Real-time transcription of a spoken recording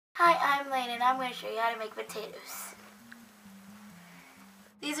Hi, I'm Lain and I'm going to show you how to make potatoes.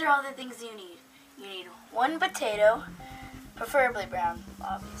 These are all the things you need. You need one potato, preferably brown,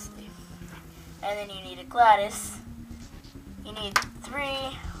 obviously. And then you need a Gladys. You need 3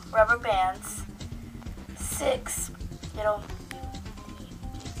 rubber bands, 6 little,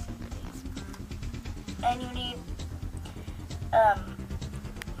 and you need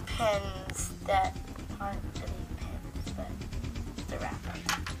pins that aren't really pins, but they're round.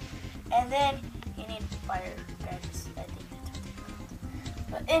 And then you need wire guys. I think that's what they're called.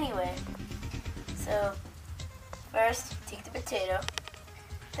 But anyway, so first take the potato,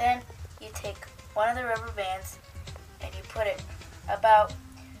 then you take one of the rubber bands and you put it about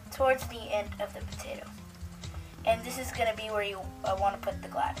towards the end of the potato. And this is going to be where you want to put the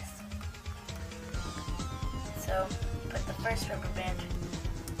Gladys. So you put the first rubber band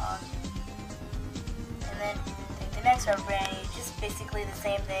on, and then take the next rubber band. You just basically the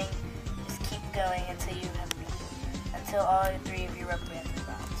same thing. Just keep going until all 3 of your rubber bands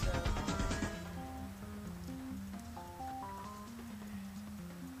are on.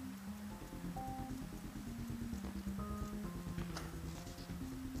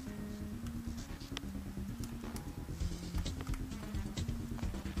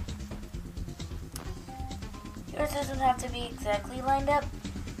 So yours doesn't have to be exactly lined up.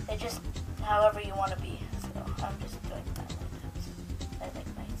 It just however you want to be. So I'm just doing that lined up. So I like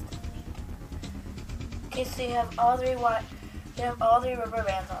my stuff neat. Okay, so you have all 3 rubber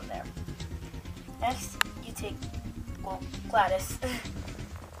bands on there. Next, you take Gladys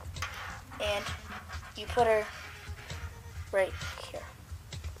and you put her right here.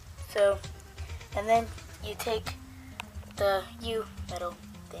 So, and then you take the metal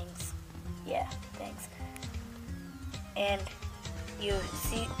things. Yeah, thanks. And you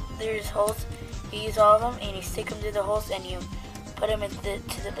see there's holes, you use all of them and you stick them through the holes and you put them into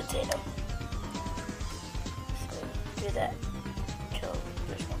the potato. So do that until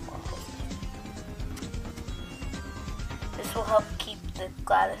there's no more holes. This will help keep the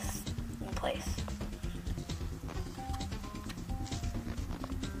Gladys in place.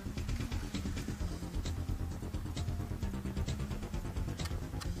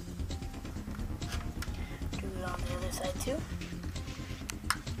 Do it on the other side too.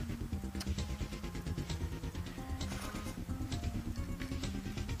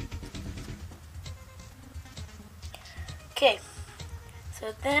 Okay,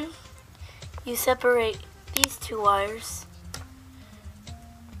 so then you separate these 2 wires.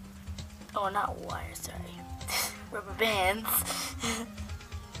 Oh, not wires, sorry. Rubber bands.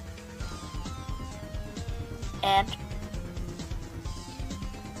 And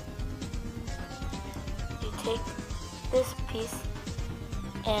you take this piece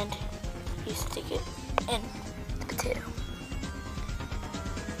and you stick it in the potato.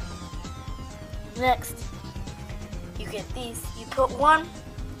 Next, you get these. You put one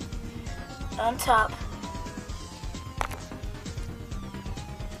on top,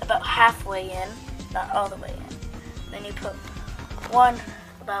 about halfway in, not all the way in. Then you put one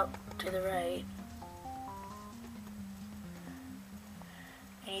about to the right.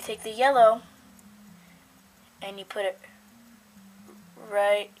 And you take the yellow and you put it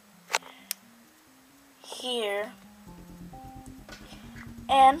right here.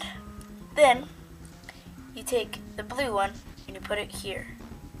 And then you take the blue one and you put it here.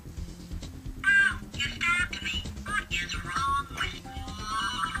 Ow, you stabbed me. What is wrong with you?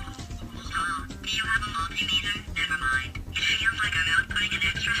 Oh, do you have a multimeter? Never mind. It feels like I'm outputting an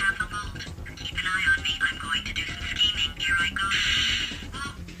extra half a volt. Keep an eye on me. I'm going to do some scheming. Here I go.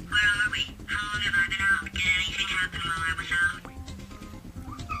 Oh, where are we? How long have I been out? Did anything happen while I was out?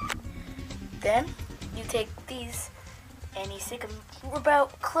 Then you take these and you stick them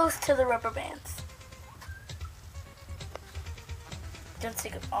about close to the rubber bands. Don't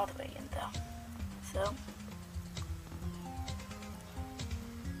stick them all the way in though. So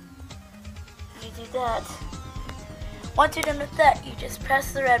you do that. Once you're done with that, you just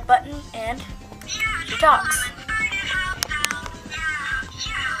press the red button and she talks.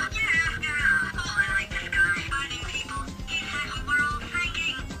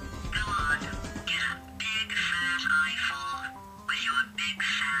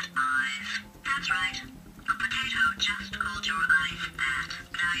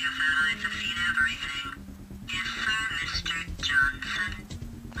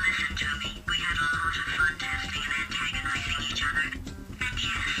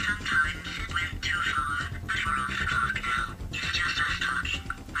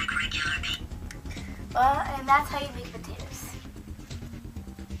 And that's how you make